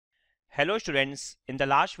Hello students, in the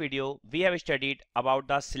last video we have studied about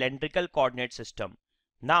the cylindrical coordinate system.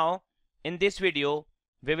 Now in this video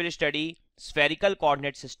we will study spherical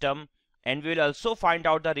coordinate system and we will also find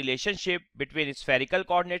out the relationship between spherical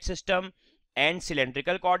coordinate system and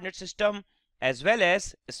cylindrical coordinate system as well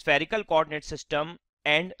as spherical coordinate system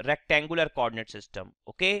and rectangular coordinate system.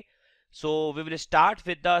 Okay, so we will start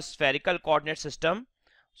with the spherical coordinate system.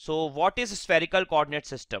 So what is spherical coordinate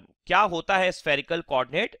system? क्या होता है spherical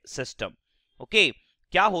coordinate system? Okay,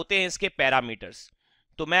 क्या होते हैं इसके parameters?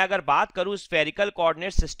 तो मैं अगर बात करूं spherical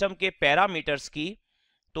coordinate system के पैरामीटर्स की,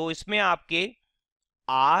 तो इसमें आपके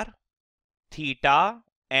r, theta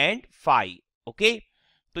and phi. Okay,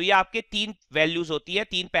 तो ये आपके तीन वैल्यूज होती है,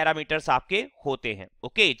 तीन पैरामीटर्स आपके होते हैं.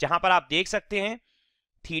 ओके, जहां पर आप देख सकते हैं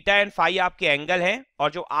थीटा एंड फाई आपके एंगल हैं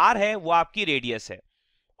और जो r है वो आपकी रेडियस है.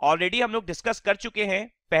 ऑलरेडी हम लोग डिस्कस कर चुके हैं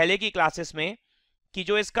पहले की क्लासेस में कि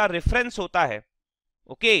जो इसका रेफरेंस होता है,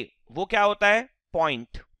 ओके, वो क्या होता है?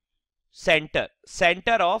 Point,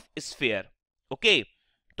 centre of sphere. Okay,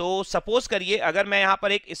 तो सपोज करिए अगर मैं यहां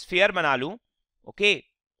पर एक स्फीयर बना लूं. ओके,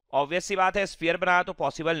 ऑब्वियस सी बात है स्फीयर बनाना तो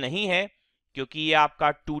पॉसिबल नहीं है क्योंकि ये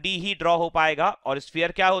आपका 2D ही ड्रॉ हो पाएगा और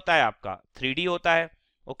स्फीयर क्या होता है आपका 3D होता है.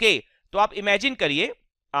 ओके, तो आप इमेजिन करिए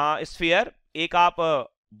स्फीयर, एक आप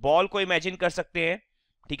बॉल को इमेजिन कर सकते हैं,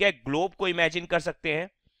 ठीक है, ग्लोब को इमेजिन कर सकते हैं,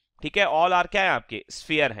 ठीक है, ऑल आर क्या है आपके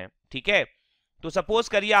स्फीयर हैं. ठीक है, तो सपोज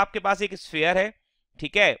करिए आपके पास एक स्फीयर है,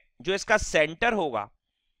 ठीक है, जो इसका सेंटर होगा,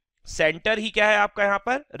 सेंटर ही क्या है आपका यहाँ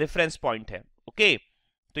पर रेफरेंस पॉइंट है. ओके,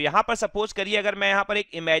 तो यहां पर सपोज करिए अगर मैं यहां पर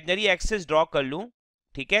एक इमेजिनरी एक्सिस ड्रॉ कर लूं,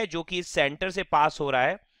 ठीक है, जो कि सेंटर से पास हो रहा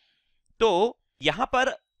है, तो यहां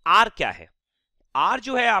पर आर क्या है? आर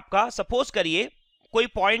जो है आपका, सपोज करिए कोई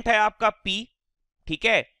पॉइंट है आपका पी, ठीक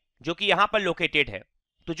है, जो कि यहां पर लोकेटेड है.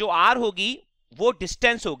 तो जो आर होगी वो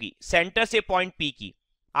डिस्टेंस होगी सेंटर से पॉइंट पी की,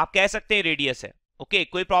 आप कह सकते हैं रेडियस है. ओके,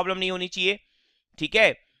 कोई प्रॉब्लम नहीं होनी चाहिए. ठीक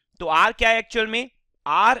है, तो आर क्या है एक्चुअल में?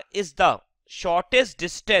 Are is the shortest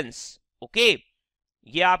distance. Okay,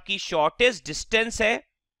 ये आपकी शॉर्टेस्ट डिस्टेंस है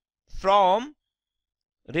from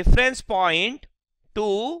reference point two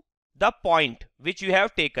the point which you have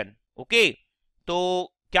taken. Okay,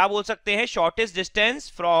 तो क्या बोल सकते हैं? Shortest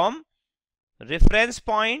distance from reference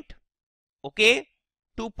point, okay,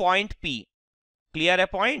 two point P. Clear है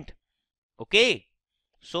point? Okay,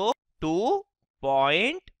 so two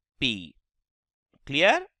point P.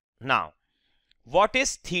 Clear? Now what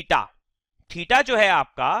is theta? Theta जो है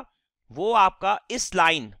आपका, वो आपका इस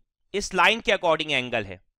लाइन के अकॉर्डिंग एंगल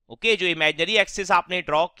है. ओके, जो इमेजिनरी एक्सिस आपने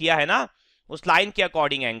ड्रॉ किया है ना, उस लाइन के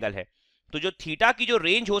अकॉर्डिंग एंगल है. तो जो थीटा की जो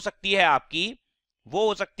रेंज हो सकती है आपकी, वो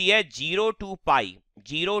हो सकती है 0 to pi,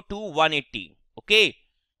 0 to 180. Okay,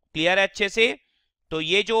 clear है अच्छे से? तो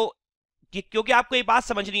ये जो क्योंकि आपको ये बात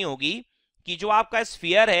समझनी होगी कि जो आपका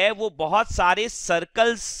स्फीयर है वो बहुत सारे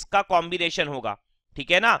सर्कल्स का कॉम्बिनेशन होगा.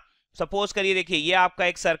 ठीक है ना? सपोज करिए, देखिए ये आपका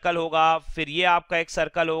एक सर्कल होगा, फिर ये आपका एक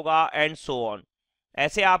सर्कल होगा एंड सो ऑन.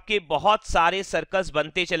 ऐसे आपके बहुत सारे सर्कल्स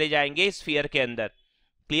बनते चले जाएंगे स्फीयर के अंदर.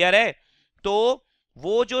 क्लियर है? तो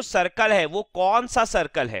वो जो सर्कल है वो कौन सा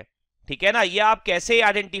सर्कल है, ठीक है ना, ये आप कैसे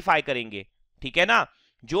आइडेंटिफाई करेंगे? ठीक है ना,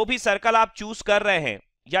 जो भी सर्कल आप चूज कर रहे हैं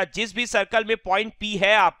या जिस भी सर्कल में पॉइंट पी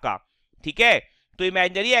है आपका, ठीक है, तो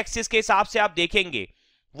इमेजिनरी एक्सिस के हिसाब से आप देखेंगे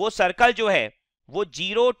वो सर्कल जो है वो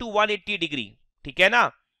 0 टू 180 डिग्री, ठीक है ना,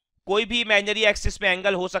 कोई भी इमेजिनरी एक्सिस में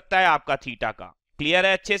एंगल हो सकता है आपका थीटा का. क्लियर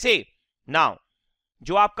है अच्छे से? नाउ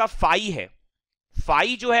जो आपका फाई है,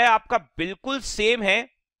 फाई जो है आपका बिल्कुल सेम है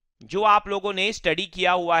जो आप लोगों ने स्टडी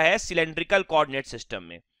किया हुआ है सिलेंड्रिकल कोऑर्डिनेट सिस्टम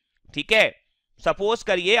में. ठीक है, सपोज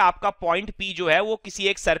करिए आपका पॉइंट पी जो है वो किसी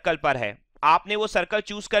एक सर्कल पर है, आपने वो सर्कल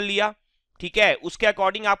चूज कर लिया, ठीक है, उसके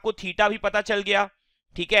अकॉर्डिंग आपको थीटा भी पता चल गया,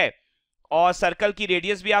 ठीक है, और सर्कल की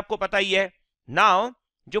रेडियस भी आपको पता ही है. नाउ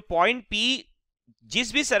जो पॉइंट पी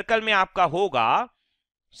जिस भी सर्कल में आपका होगा,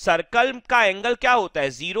 सर्कल का एंगल क्या होता है?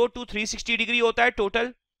 0 टू 360 डिग्री होता है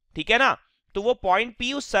टोटल. ठीक है ना, तो वो पॉइंट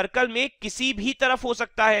पी उस सर्कल में किसी भी तरफ हो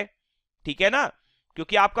सकता है. ठीक है ना,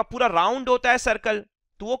 क्योंकि आपका पूरा राउंड होता है सर्कल,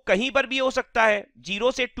 तो वो कहीं पर भी हो सकता है,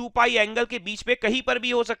 0 से 2 पाई एंगल के बीच में कहीं पर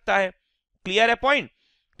भी हो सकता है. क्लियर है पॉइंट?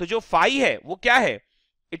 तो जो फाई है वो क्या है?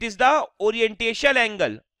 It is the orientation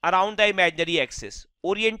angle around the imaginary axis.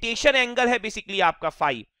 Orientation angle है बेसिकली आपका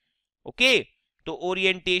फाई. ओके, तो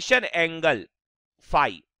ओरिएंटेशन एंगल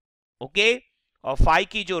फाई. ओके, और फाई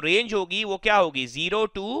की जो रेंज होगी वो क्या होगी? 0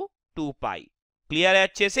 टू 2 पाई. क्लियर है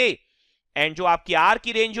अच्छे से? एंड जो आपकी आर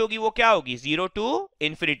की रेंज होगी वो क्या होगी? 0 टू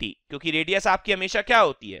इंफिनिटी, क्योंकि रेडियस आपकी हमेशा क्या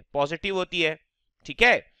होती है? पॉजिटिव होती है. ठीक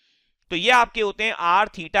है, तो ये आपके होते हैं are,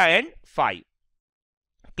 theta and phi.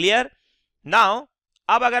 Clear? Now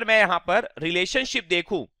अब अगर मैं यहां पर रिलेशनशिप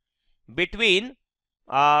देखूं बिटवीन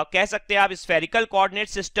कह सकते हैं आप spherical coordinate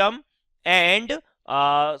system and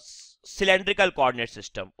cylindrical coordinate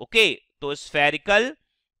system. Okay, तो स्फेरिकल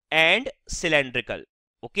एंड सिलेंड्रिकल।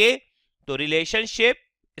 ओके, तो relationship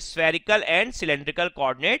spherical and cylindrical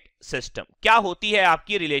coordinate system क्या होती है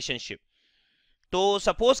आपकी रिलेशनशिप। तो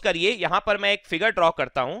सपोज करिए यहां पर मैं एक फिगर ड्रॉ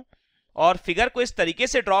करता हूं, और फिगर को इस तरीके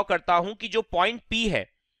से ड्रॉ करता हूं कि जो पॉइंट P है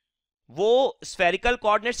वो स्फेरिकल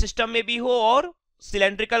कोऑर्डिनेट सिस्टम में भी हो और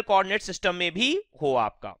सिलेंड्रिकल कोऑर्डिनेट सिस्टम में भी हो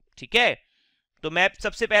आपका। ठीक है, तो मैं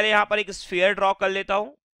सबसे पहले यहां पर एक स्फीयर ड्रॉ कर लेता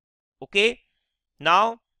हूं। ओके,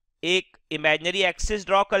 नाउ एक इमेजिनरी एक्सिस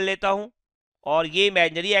ड्रॉ कर लेता हूं, और ये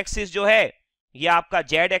इमेजिनरी एक्सिस जो है ये आपका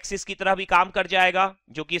जेड एक्सिस की तरह भी काम कर जाएगा,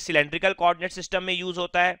 जो कि सिलेंड्रिकल कोऑर्डिनेट सिस्टम में यूज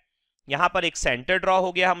होता है। यहां पर एक सेंटर ड्रॉ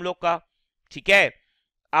हो गया हम लोग का। ठीक है,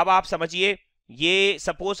 अब आप समझिए, ये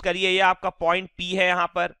सपोज करिए ये आपका पॉइंट P है यहां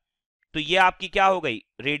पर, तो ये आपकी क्या हो गई,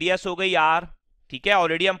 रेडियस हो गई R। ठीक है,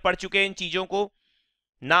 ऑलरेडी हम पढ़ चुके हैं इन चीजों को।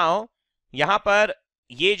 नाउ यहां पर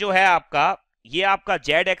ये जो है आपका, ये आपका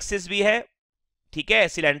जेड एक्सिस भी है, ठीक है,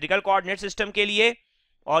 सिलेंड्रिकल कोऑर्डिनेट सिस्टम के लिए,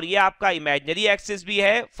 और ये आपका इमेजिनरी एक्सिस भी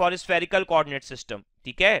है फॉर स्फेरिकल कोऑर्डिनेट सिस्टम।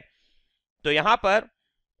 ठीक है, तो यहां पर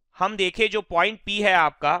हम देखें जो पॉइंट P है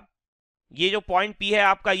आपका, ये जो पॉइंट P है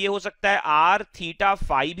आपका, ये हो सकता है R थीटा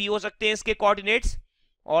फाई भी हो सकते हैं इसके कोऑर्डिनेट्स,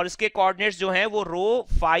 और इसके कोऑर्डिनेट्स जो हैं वो रो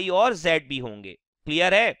फाई और Z भी होंगे।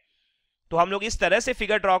 क्लियर है, तो हम लोग इस तरह से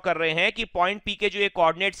फिगर ड्रॉ कर रहे हैं कि पॉइंट P के जो ये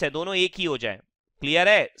कोऑर्डिनेट्स है दोनों एक ही हो जाएं। क्लियर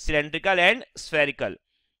है, सिलेंड्रिकल एंड स्फेरिकल।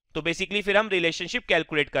 तो बेसिकली फिर हम रिलेशनशिप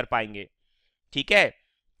कैलकुलेट कर पाएंगे। ठीक है,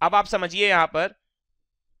 अब आप समझिए यहां पर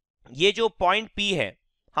ये जो पॉइंट P है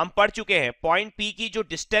हम पढ़ चुके हैं, पॉइंट P की जो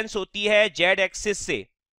डिस्टेंस होती है जेड एक्सिस से,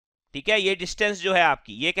 ठीक है, ये डिस्टेंस जो है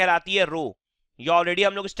आपकी ये कहलाती है रो। ये ऑलरेडी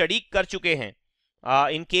हम लोग स्टडी कर चुके हैं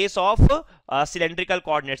in case of cylindrical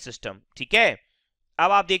coordinate system. ठीक है,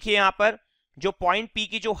 अब आप देखिए यहां पर जो पॉइंट P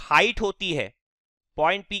की जो हाइट होती है,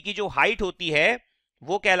 पॉइंट P की जो हाइट होती है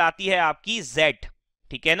वो कहलाती है आपकी Z।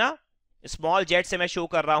 ठीक है ना, स्मॉल z से मैं शो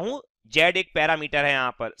कर रहा हूं, z एक पैरामीटर है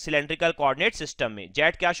यहां पर सिलेंड्रिकल कोऑर्डिनेट सिस्टम में।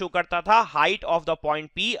 z क्या शो करता था, height of the point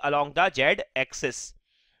P along the z axis.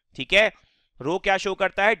 ठीक है, रो क्या शो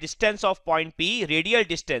करता है, distance of point P, radial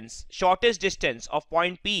distance, shortest distance of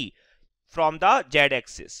point P from the z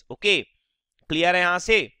axis. Okay, clear है यहां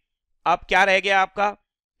से। अब क्या रह गया आपका,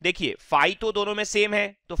 देखिए फाई तो दोनों में सेम है,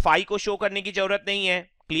 तो फाई को शो करने की जरूरत नहीं है।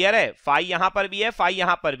 क्लियर है, फाई यहां पर भी है, फाई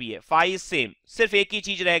यहां पर भी है, फाई इज सेम, सिर्फ एक ही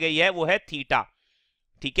चीज रह गई है वो है थीटा।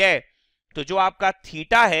 ठीक है, तो जो आपका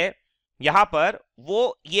थीटा है यहां पर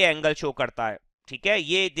वो ये एंगल शो करता है। ठीक है,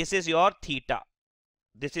 ये this is your theta,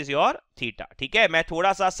 this is your theta. ठीक है, मैं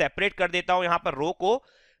थोड़ा सा सेपरेट कर देता हूं यहां पर रो को,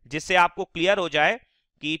 जिससे आपको क्लियर हो जाए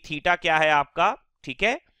कि थीटा क्या है आपका। ठीक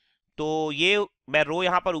है, तो ये मैं रो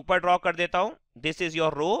यहां पर ऊपर ड्रॉ कर देता हूं, this is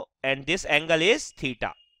your row and this angle is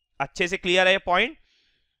theta. अच्छे से क्लियर है पॉइंट।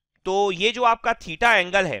 तो ये जो आपका थीटा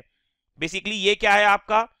एंगल है बेसिकली ये क्या है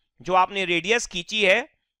आपका, जो आपने रेडियस खींची है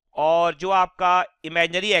और जो आपका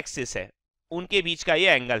इमेजिनरी एक्सिस है उनके बीच का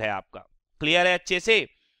ये एंगल है आपका। क्लियर है अच्छे से,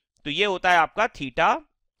 तो ये होता है आपका थीटा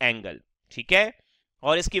एंगल। ठीक है,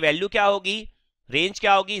 और इसकी वैल्यू क्या होगी, रेंज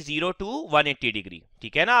क्या होगी, 0 to 180 डिग्री।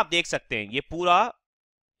 ठीक है ना, आप देख सकते हैं ये पूरा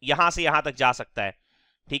यहां से यहां तक जा सकता है।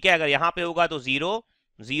 ठीक है, अगर यहां पे होगा तो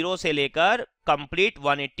 0 से लेकर कंप्लीट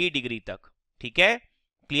 180 डिग्री तक। ठीक है,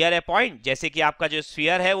 क्लियर है पॉइंट। जैसे कि आपका जो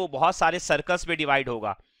स्फीयर है वो बहुत सारे सर्कल्स में डिवाइड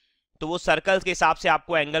होगा, तो वो सर्कल्स के हिसाब से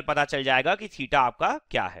आपको एंगल पता चल जाएगा कि थीटा आपका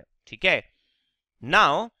क्या है। ठीक है,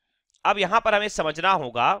 नाउ अब यहां पर हमें समझना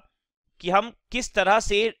होगा कि हम किस तरह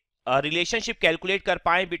से रिलेशनशिप कैलकुलेट कर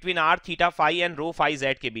पाए between are theta phi and row phi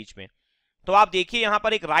Z के बीच में। तो आप देखिए यहां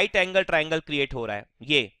पर एक राइट एंगल ट्राइंगल क्रिएट हो रहा है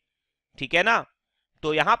ये। ठीक है ना,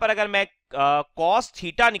 तो यहां पर अगर मैं कॉस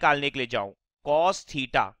थीटा निकालने के लिए जाऊं, कॉस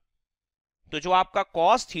थीटा, तो जो आपका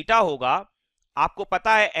कॉस थीटा होगा, आपको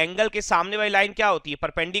पता है एंगल के सामने वाली लाइन क्या होती है,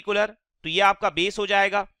 परपेंडिकुलर, तो ये आपका बेस हो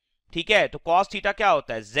जाएगा। ठीक है, तो कॉस थीटा क्या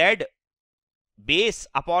होता है, जेड बेस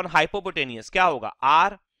अपॉन हाइपोटेनियस क्या होगा,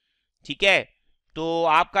 आर। ठीक है, तो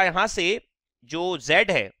आपका यहां से जो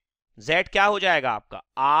जेड है, जेड क्या हो जाएगा आपका,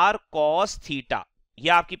 आर कॉस थीटा, ये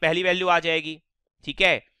आपकी पहली वैल्यू आ जाएगी। ठीक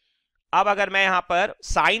है, अब अगर मैं यहां पर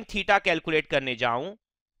साइन थीटा कैलकुलेट करने जाऊं,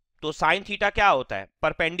 तो साइन थीटा क्या होता है,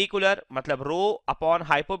 परपेंडिकुलर, मतलब रो अपॉन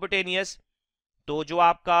हाइपोटेनियस, तो जो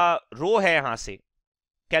आपका रो है यहां से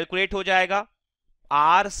कैलकुलेट हो जाएगा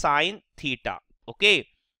आर साइन थीटा। ओके,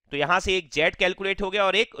 तो यहां से एक जेड कैलकुलेट हो गया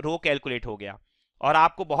और एक रो कैलकुलेट हो गया, और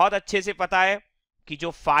आपको बहुत अच्छे से पता है कि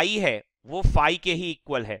जो फाई है वो फाई के ही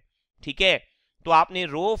इक्वल है। ठीक है, तो आपने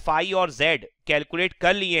रो फाई और जेड कैलकुलेट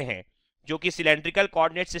कर लिए हैं, जो कि सिलेंड्रिकल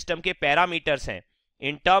कोऑर्डिनेट सिस्टम के पैरामीटर्स हैं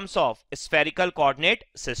in terms of spherical coordinate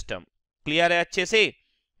system. Clear है अच्छे से।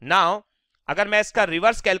 नाउ अगर मैं इसका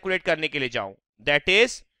रिवर्स कैलकुलेट करने के लिए जाऊं, दैट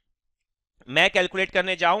इज मैं कैलकुलेट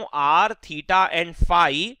करने जाऊं are theta and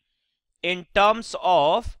phi in terms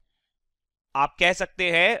of, आप कह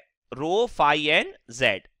सकते हैं, रो फाई एंड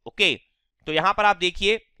जेड। ओके, तो यहां पर आप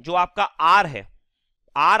देखिए जो आपका आर है,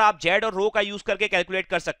 आर आप जेड और रो का यूज करके कैलकुलेट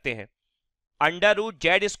कर सकते हैं। Under root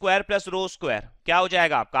Z square plus रो स्क्वायर क्या हो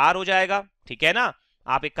जाएगा आपका, आर हो जाएगा। ठीक है ना,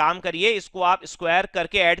 आप एक काम करिए, इसको आप स्क्वायर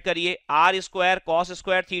करके ऐड करिए, are square cos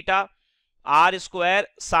square theta, are square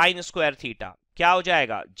sine square theta, क्या हो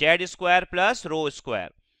जाएगा, जेड स्क्वायर प्लस रो स्क्वायर।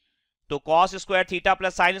 तो cos square theta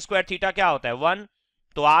plus sine square theta क्या होता है, 1।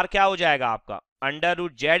 तो आर क्या हो जाएगा आपका, under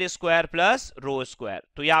root Z square plus रो स्क्वायर।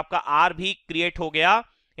 तो ये आपका आर भी क्रिएट हो गया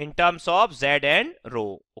in terms of Z and row.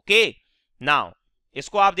 Okay, now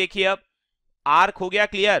इसको आप देखिए, अब आर्क हो गया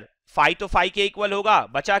क्लियर, फाई तो फाई के इक्वल होगा,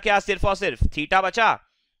 बचा क्या, सिर्फ और सिर्फ थीटा बचा।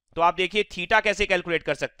 तो आप देखिए थीटा कैसे कैलकुलेट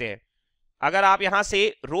कर सकते हैं, अगर आप यहां से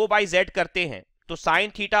रो बाई जेड करते हैं तो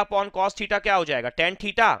sine theta upon cos theta क्या हो जाएगा, टेन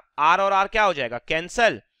थीटा, आर और आर क्या हो जाएगा,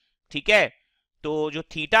 कैंसल। ठीक है, तो जो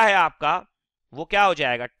थीटा है आपका वो क्या हो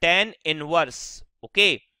जाएगा, टेन इनवर्स।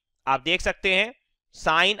 ओके, आप देख सकते हैं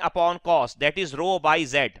sine upon cos that is row by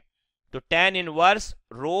Z, तो tan inverse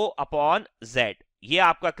rho upon Z, ये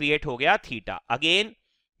आपका क्रिएट हो गया थीटा। अगेन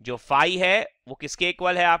जो फाई है वो किसके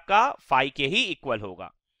इक्वल है, आपका फाई के ही इक्वल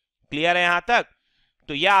होगा। क्लियर है यहां तक,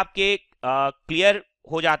 तो ये आपके क्लियर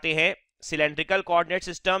हो जाते हैं cylindrical coordinate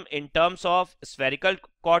system in terms of spherical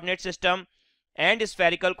coordinate system and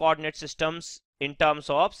spherical coordinate systems in terms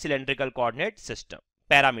of cylindrical coordinate system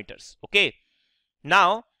parameters. Okay,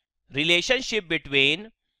 now relationship between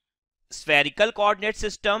spherical coordinate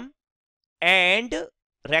system and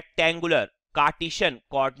rectangular Cartesian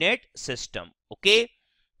coordinate system. Okay,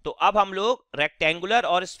 तो अब हम लोग rectangular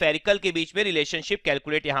और spherical के बीच में relationship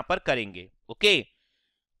calculate यहां पर करेंगे। ओके,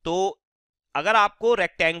 तो अगर आपको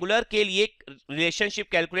रेक्टेंगुलर के लिए रिलेशनशिप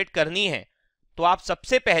कैलकुलेट करनी है तो आप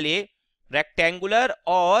सबसे पहले रेक्टेंगुलर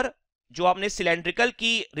और जो हमने सिलेंड्रिकल की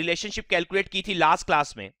रिलेशनशिप कैलकुलेट की थी लास्ट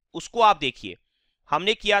क्लास में, उसको आप देखिए।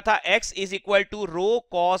 हमने किया था x is equal to row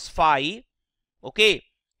cos phi, okay,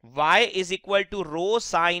 y is equal to rho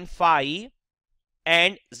sine phi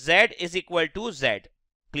and z is equal to z।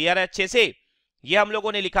 Clear है अच्छे से, ये हम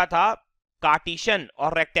लोगों ने लिखा था कार्टेशियन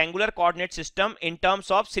और rectangular coordinate system in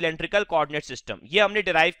terms of cylindrical coordinate system, ये हमने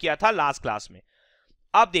डिराइव किया था लास्ट क्लास में।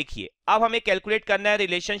 अब देखिए, अब हमें कैलकुलेट करना है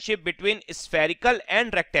relationship between spherical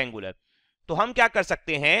and rectangular. तो हम क्या कर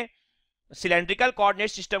सकते हैं, सिलेंड्रिकल कोऑर्डिनेट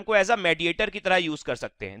सिस्टम को एज अ मेडिएटर की तरह यूज कर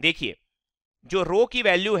सकते हैं। देखिए जो रो की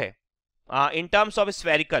वैल्यू है इन टर्म्स ऑफ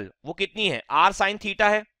स्फेरिकल वो कितनी है, आर साइन थीटा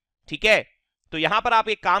है। ठीक है, तो यहां पर आप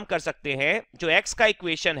एक काम कर सकते हैं, जो एक्स का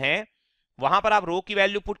इक्वेशन है वहां पर आप रो की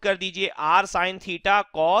वैल्यू पुट कर दीजिए are sine theta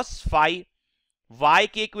cos phi, Y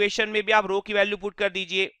के इक्वेशन में भी आप रो की वैल्यू पुट कर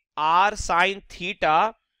दीजिए are sine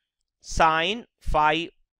theta sine phi.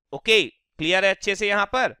 Okay, clear है अच्छे से यहां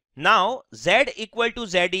पर। Now z equal to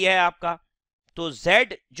Z ही है आपका, तो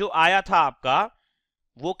z जो आया था आपका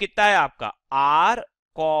वो कितना है आपका, r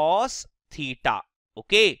cos थीटा।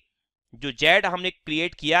 ओके, जो z हमने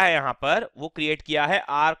क्रिएट किया है यहां पर वो क्रिएट किया है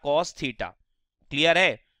r cos थीटा। क्लियर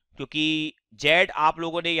है, क्योंकि z आप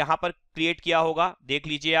लोगों ने यहां पर क्रिएट किया होगा, देख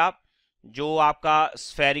लीजिए आप, जो आपका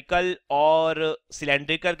स्फेरिकल और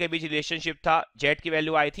सिलेंड्रिकल के बीच रिलेशनशिप था, z की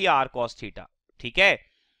वैल्यू आई थी r cos थीटा। ठीक है,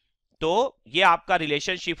 तो ये आपका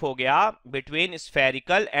रिलेशनशिप हो गया बिटवीन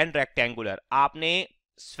स्फेरिकल एंड रेक्टेंगुलर। आपने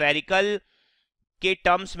स्फेरिकल के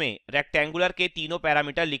टर्म्स में रेक्टेंगुलर के तीनों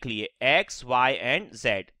पैरामीटर लिख लिए, x, y and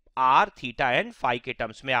z, r, theta and phi के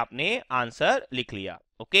टर्म्स में आपने आंसर लिख लिया।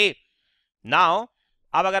 ओके, नाउ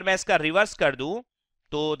अब अगर मैं इसका रिवर्स कर दूं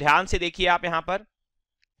तो ध्यान से देखिए आप यहां पर।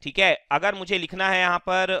 ठीक है, अगर मुझे लिखना है यहां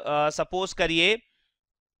पर सपोज करिए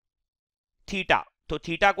थीटा, तो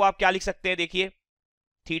थीटा को आप क्या लिख सकते हैं, देखिए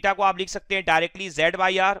थीटा को आप लिख सकते हैं डायरेक्टली z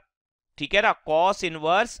बाई आर। ठीक है ना, cos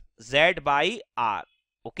inverse z by are.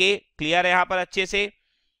 Okay, clear है यहां पर अच्छे से।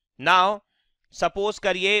 नाउ सपोज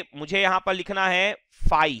करिए मुझे यहां पर लिखना है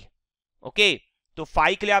फाई। ओके, तो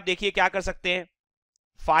फाई के लिए आप देखिए क्या कर सकते हैं,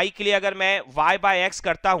 फाई के लिए अगर मैं y बाय एक्स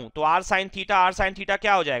करता हूं तो r साइन थीटा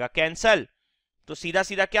क्या हो जाएगा, कैंसल। तो सीधा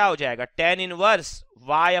सीधा क्या हो जाएगा, tan inverse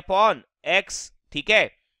y upon x। ठीक है,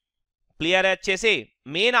 क्लियर है अच्छे से।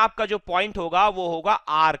 मेन आपका जो पॉइंट होगा वो होगा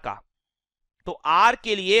r का, तो r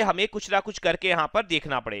के लिए हमें कुछ ना कुछ करके यहां पर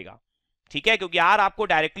देखना पड़ेगा। ठीक है, क्योंकि r आपको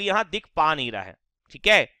डायरेक्टली यहां दिख पा नहीं रहा है। ठीक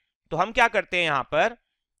है, तो हम क्या करते हैं यहां पर,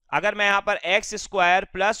 अगर मैं यहां पर x square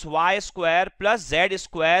plus Y square plus Z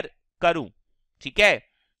square करूं, ठीक है,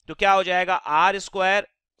 तो क्या हो जाएगा, are square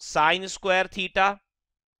sine square theta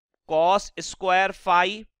cos square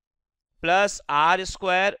phi plus are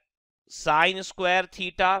square sine square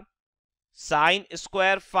theta sine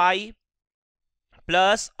square phi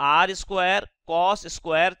plus are square cos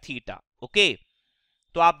square theta. Okay,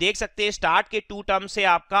 तो आप देख सकते हैं स्टार्ट के टू टर्म से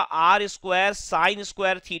आपका are square sine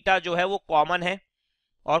square theta जो है वो कॉमन है,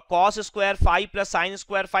 और cos square phi plus sine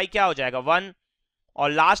square phi क्या हो जाएगा 1,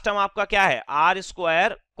 और लास्ट टर्म आपका क्या है are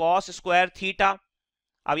square cos square theta.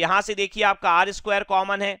 अब यहां से देखिए आपका आर स्क्वायर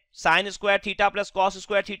कॉमन है, sine square theta plus cos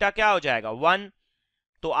square theta क्या हो जाएगा 1,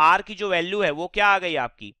 तो आर की जो वैल्यू है वो क्या आ गई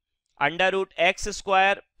आपकी under root x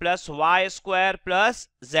square plus Y square plus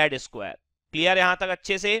Z square. Clear यहां तक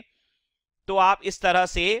अच्छे से? तो आप इस तरह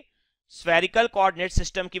से स्फेरिकल कोऑर्डिनेट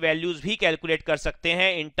सिस्टम की वैल्यूज भी कैलकुलेट कर सकते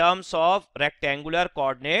हैं in terms of rectangular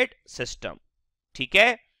coordinate system. ठीक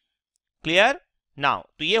है, क्लियर? नाउ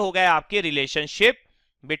तो ये हो गया आपके relationship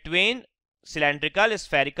between cylindrical,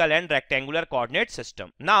 spherical and rectangular coordinate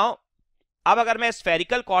system. Now अब अगर मैं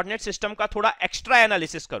स्फेरिकल कोऑर्डिनेट सिस्टम का थोड़ा एक्स्ट्रा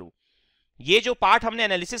एनालिसिस करूं, ये जो पार्ट हमने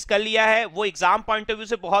एनालिसिस कर लिया है वो एग्जाम पॉइंट ऑफ व्यू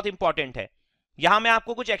से बहुत इंपॉर्टेंट है, यहां मैं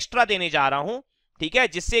आपको कुछ एक्स्ट्रा देने जा रहा हूं, ठीक है,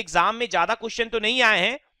 जिससे एग्जाम में ज्यादा क्वेश्चन तो नहीं आए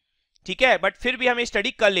हैं, ठीक है, बट फिर भी हमें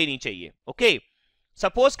स्टडी कर लेनी चाहिए। ओके,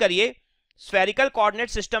 सपोज करिए स्फेरिकल कोऑर्डिनेट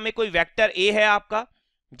सिस्टम में कोई वेक्टर ए है आपका,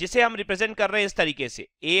 जिसे हम रिप्रेजेंट कर रहे हैं इस तरीके से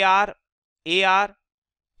A R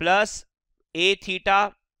plus A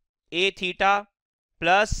theta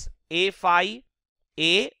plus A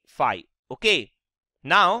phi. Okay,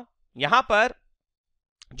 now यहां पर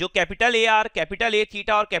जो capital A R, capital A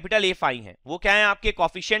theta और कैपिटल ए फाई हैं वो क्या है आपके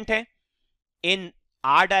कोफिशिएंट हैं इन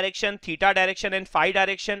are direction, theta direction and phi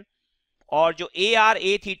direction, और जो A R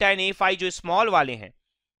A theta and A phi जो स्मॉल वाले हैं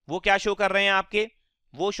वो क्या शो कर रहे हैं आपके,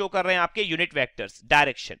 वो शो कर रहे हैं आपके यूनिट वेक्टर्स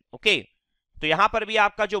डायरेक्शन। ओके, तो यहां पर भी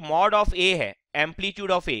आपका जो मॉड ऑफ ए है,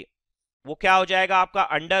 एम्पलीट्यूड ऑफ ए, वो क्या हो जाएगा आपका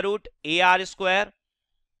under root A R square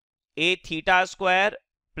A theta square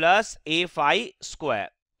plus A phi square.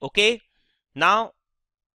 Okay, now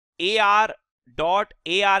A R dot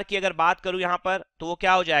A R की अगर बात करूं यहां पर तो वो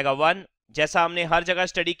क्या हो जाएगा 1, जैसा हमने हर जगह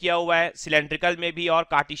स्टडी किया हुआ है सिलेंड्रिकल में भी और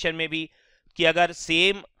कार्टेशियन में भी, कि अगर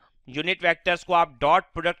सेम यूनिट वेक्टर्स को आप डॉट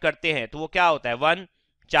प्रोडक्ट करते हैं तो वो क्या होता है 1,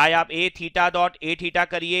 चाहे आप ए थीटा डॉट ए थीटा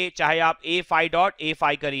करिए, चाहे आप ए फाई डॉट ए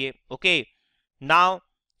फाई करिए। ओके, नाउ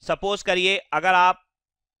सपोज करिए अगर आप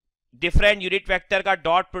डिफरेंट यूनिट वेक्टर का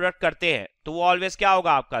डॉट प्रोडक्ट करते हैं तो वो ऑलवेज क्या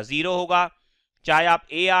होगा आपका 0 होगा, चाहे आप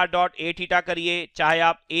A R dot A theta करिए, चाहे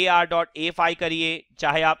आप A R dot A phi करिए,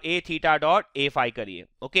 चाहे आप ए थीटा डॉट ए फाई करिए।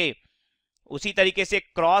 ओके, उसी तरीके से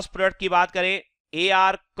क्रॉस प्रोडक्ट की बात करें, A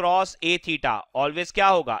R cross A theta always क्या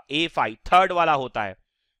होगा ए फाई, थर्ड वाला होता है,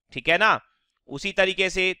 ठीक है ना। उसी तरीके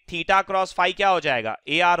से थीटा क्रॉस फाई क्या हो जाएगा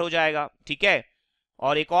ए आर हो जाएगा, ठीक है।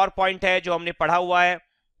 और एक और पॉइंट है जो हमने पढ़ा हुआ है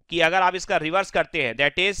कि अगर आप इसका रिवर्स करते हैं,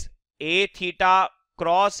 that is a theta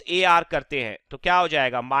cross A R करते हैं तो क्या हो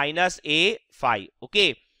जाएगा माइनस ए फाई। ओके,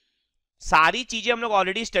 सारी चीजें हम लोग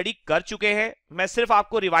ऑलरेडी स्टडी कर चुके हैं, मैं सिर्फ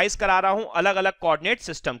आपको रिवाइज करा रहा हूं अलग अलग कोऑर्डिनेट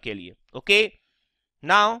सिस्टम के लिए। ओके,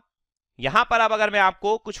 नाउ यहां पर अब अगर मैं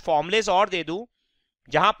आपको कुछ फॉर्मुलेस और दे दूं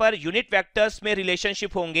जहां पर यूनिट वेक्टर्स में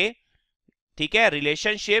रिलेशनशिप होंगे, ठीक है,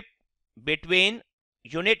 relationship between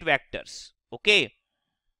unit vectors, okay,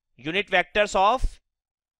 unit vectors of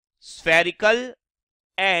spherical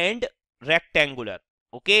and rectangular,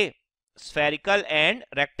 okay, spherical and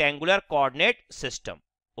rectangular coordinate system.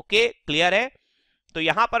 Okay, clear है? तो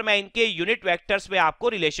यहां पर मैं इनके यूनिट वेक्टर्स में आपको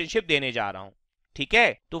रिलेशनशिप देने जा रहा हूं, ठीक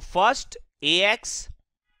है। तो first A x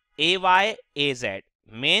A Y A Z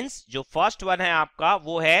means जो फर्स्ट वन है आपका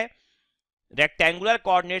वो है रेक्टेंगुलर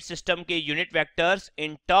कोऑर्डिनेट सिस्टम के unit vectors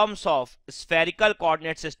in terms of spherical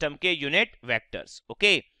coordinate system के यूनिट वेक्टर्स।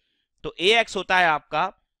 ओके, तो ए एक्स होता है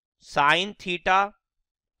आपका sine theta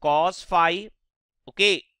cos phi,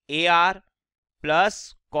 okay, A R plus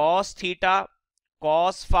cos theta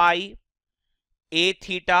cos phi A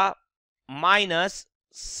theta minus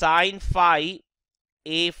sine phi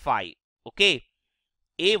A phi. Okay,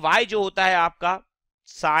 A Y जो होता है आपका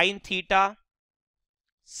sine theta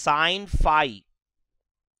sine phi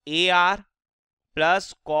A R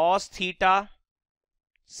plus cos theta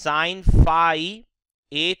sine phi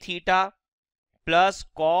A theta plus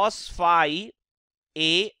cos phi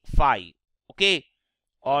A phi. Okay,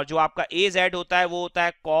 और जो आपका ए Z होता है वो होता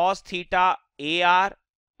है cos theta A R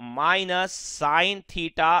minus sine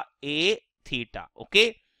theta A theta. Okay,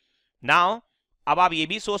 now अब आप ये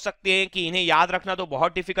भी सोच सकते हैं कि इन्हें याद रखना तो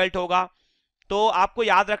बहुत डिफिकल्ट होगा, तो आपको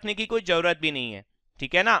याद रखने की कोई जरूरत भी नहीं है,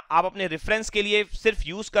 ठीक है ना। आप अपने रेफरेंस के लिए सिर्फ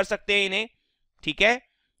यूज कर सकते हैं इन्हें, ठीक है,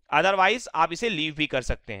 अदरवाइज आप इसे लीव भी कर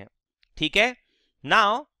सकते हैं, ठीक है।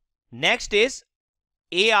 Now next is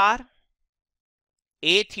A R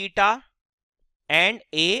A theta and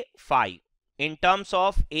A phi in terms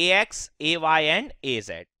of A x A Y and A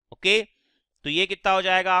Z. Okay, तो ये कितना हो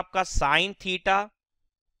जाएगा आपका sine theta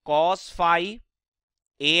cos phi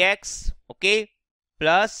ax, okay,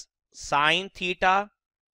 plus sine theta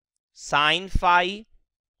sine phi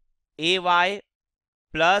ay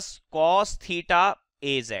plus cos theta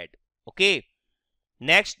az, okay.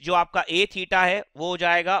 Next जो आपका ए theta है वो हो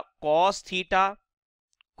जाएगा cos theta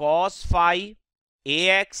cos phi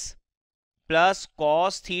ax plus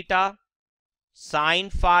cos theta sine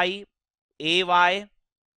phi ay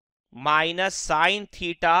minus sine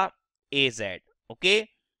theta az, okay.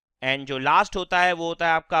 And जो last होता है वो होता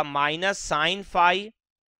है आपका minus sine phi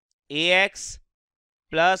ax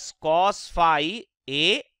plus cos phi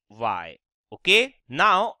ay, okay.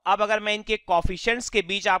 Now अब अगर मैं इनके कॉफिशिएंट्स के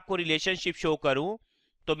बीच आपको रिलेशनशिप शो करूं,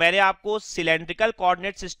 तो मैंने आपको सिलेंड्रिकल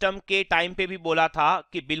कोऑर्डिनेट सिस्टम के टाइम पे भी बोला था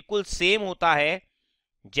कि बिल्कुल सेम होता है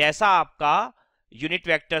जैसा आपका यूनिट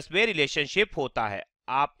वेक्टर्स में रिलेशनशिप होता है।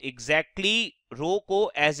 आप एग्जैक्टली रो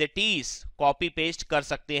को as it is copy paste कर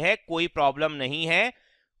सकते हैं, कोई प्रॉब्लम नहीं है।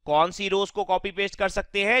 कौन सी रोज को कॉपी पेस्ट कर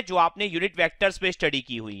सकते हैं? जो आपने यूनिट वेक्टर्स पे स्टडी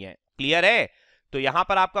की हुई है। क्लियर है? तो यहां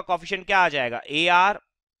पर आपका कोफिशिएंट क्या आ जाएगा? A R,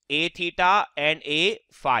 A theta and A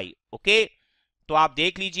phi, okay. तो आप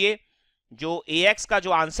देख लीजिए, जो ए एक्स का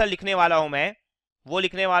जो आंसर लिखने वाला हूं मैं, वो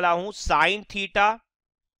लिखने वाला हूं sine theta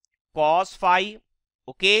cos phi,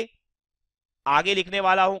 okay. आगे लिखने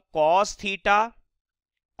वाला हूं cos theta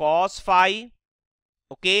cos phi,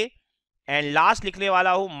 okay. And last लिखने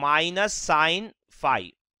वाला हूं माइनस साइन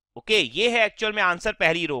फाई, ओके। ये है एक्चुअल में आंसर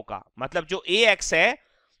पहली रो का। मतलब जो ए एक्स है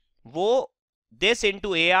वो this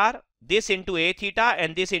into A R, this into A theta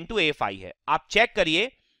and this into A phi है। आप चेक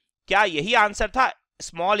करिए क्या यही आंसर था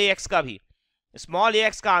स्मॉल ए एक्स का भी? स्मॉल ए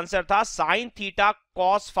एक्स का आंसर था sine theta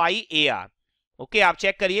cos phi A R, okay. आप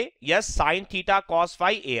चेक करिए, yes, sine theta cos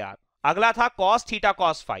phi A R. अगला था कॉस थीटा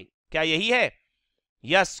कॉस फाई, क्या यही है?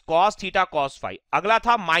 Yes, cos theta cos phi. अगला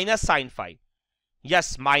था minus sine phi,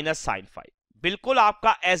 yes, minus sine phi. बिल्कुल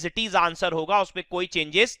आपका एज इट इज आंसर होगा, उसमें कोई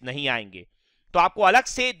चेंजेस नहीं आएंगे। तो आपको अलग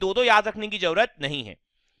से दो दो याद रखने की जरूरत नहीं है।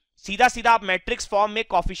 सीधा सीधा आप मैट्रिक्स फॉर्म में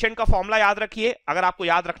कोफिशिएंट का फॉर्मूला याद रखिए, अगर आपको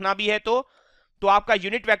याद रखना भी है तो आपका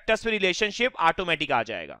यूनिट वेक्टर्स में रिलेशनशिप ऑटोमेटिक आ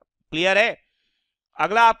जाएगा। क्लियर है?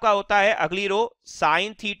 अगला आपका होता है, अगली रो,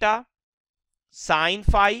 sine theta sine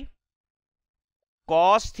phi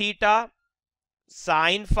cos theta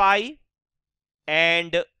sine phi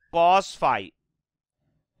and cos phi,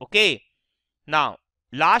 okay. Now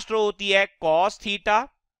last row होती है cos theta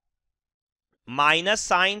minus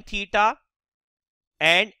sine theta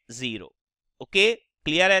and 0, okay.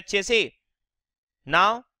 Clear है अच्छे से?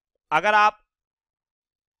 नाउ अगर आप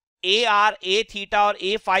ए आर, ए थीटा और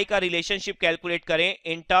ए फाई का रिलेशनशिप कैलकुलेट करें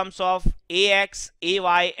in terms of A x, A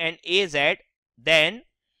Y and A Z, then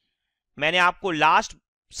मैंने आपको लास्ट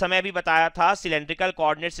समय भी बताया था सिलेंड्रिकल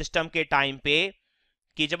कोऑर्डिनेट सिस्टम के टाइम पे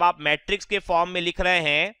कि जब आप मैट्रिक्स के फॉर्म में लिख रहे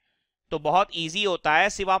हैं तो बहुत इजी होता है,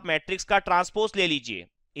 सिर्फ आप मैट्रिक्स का ट्रांसपोज ले लीजिए।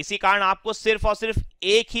 इसी कारण आपको सिर्फ और सिर्फ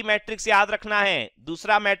एक ही मैट्रिक्स याद रखना है,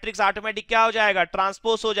 दूसरा मैट्रिक्स ऑटोमेटिक क्या हो जाएगा?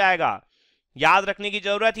 ट्रांसपोज हो जाएगा। याद रखने की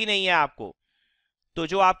जरूरत ही नहीं है आपको। तो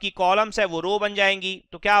जो आपकी कॉलम्स है वो रो बन जाएंगी।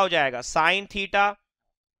 तो क्या हो जाएगा? Sine theta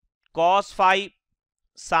cos phi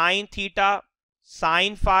sine theta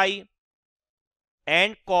sine phi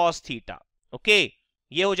and cos theta, okay.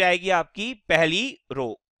 ये हो जाएगी आपकी पहली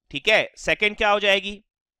रो, ठीक है। सेकंड क्या हो जाएगी?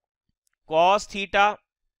 Cos theta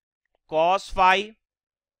cos phi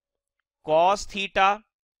cos theta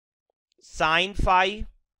sine phi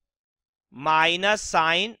minus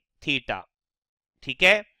sine theta, ठीक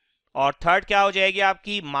है। और थर्ड क्या हो जाएगी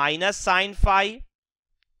आपकी? Minus sine phi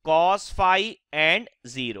cos phi and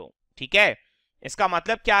 0, ठीक है। इसका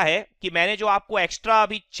मतलब क्या है कि मैंने जो आपको एक्स्ट्रा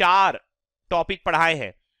अभी 4 टॉपिक पढ़ाए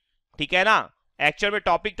हैं, ठीक है ना। एक्चुअल में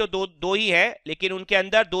टॉपिक तो दो ही है, लेकिन उनके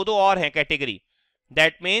अंदर दो और हैं कैटेगरी।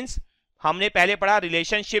 दैट मीन्स हमने पहले पढ़ा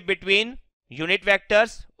relationship between unit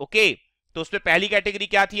vectors, okay. तो उसमें पहली कैटेगरी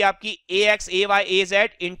क्या थी आपकी? ए x, A Y, A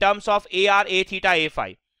Z in terms of A R, A theta, A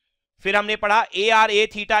phi. फिर हमने पढ़ा A R, A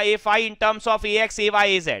theta, A phi in terms of A x, A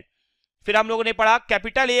Y, A Z. फिर हम लोगों ने पढ़ा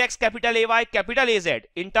capital A x, capital A Y, capital A Z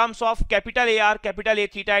in terms of capital A R, capital A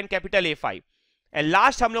theta and capital A phi. And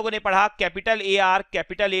last हम लोगों ने पढ़ा capital A R,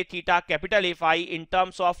 capital A theta, capital A phi in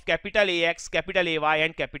terms of capital A x, capital A Y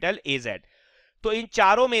and capital A Z. तो इन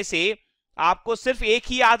चारों में से आपको सिर्फ एक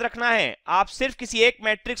ही याद रखना है। आप सिर्फ किसी एक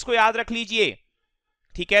मैट्रिक्स को याद रख लीजिए,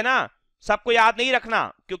 ठीक है ना। सबको याद नहीं रखना,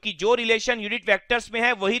 क्योंकि जो रिलेशन यूनिट वेक्टर्स में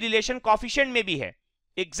है वही रिलेशन कोफिशिएंट में भी है,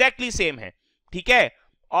 एग्जैक्टली सेम है, ठीक है।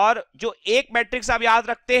 और जो एक मैट्रिक्स आप याद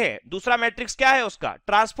रखते हैं, दूसरा मैट्रिक्स क्या है? उसका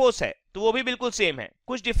ट्रांसपोज है, तो वो भी बिल्कुल सेम है,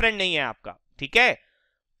 कुछ डिफरेंट नहीं है आपका, ठीक है।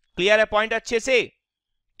 क्लियर है पॉइंट अच्छे से?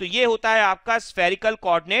 तो ये होता है आपका स्फेरिकल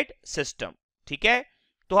कोऑर्डिनेट सिस्टम, ठीक है।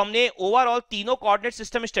 तो हमने ओवरऑल तीनों कोऑर्डिनेट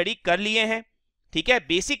सिस्टम स्टडी कर लिए हैं, ठीक है,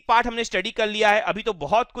 बेसिक पार्ट हमने स्टडी कर लिया है, अभी तो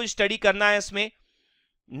बहुत कुछ स्टडी करना है इसमें।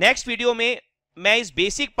 नेक्स्ट वीडियो में मैं इस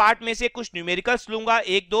बेसिक पार्ट में से कुछ न्यूमेरिकल्स लूंगा,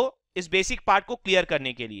 एक दो, इस बेसिक पार्ट को क्लियर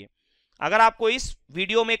करने के लिए। अगर आपको इस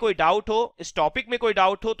वीडियो में कोई डाउट हो, इस टॉपिक में कोई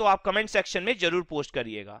डाउट हो, तो आप कमेंट सेक्शन में जरूर पोस्ट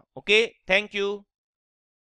करिएगा। Okay, thank you.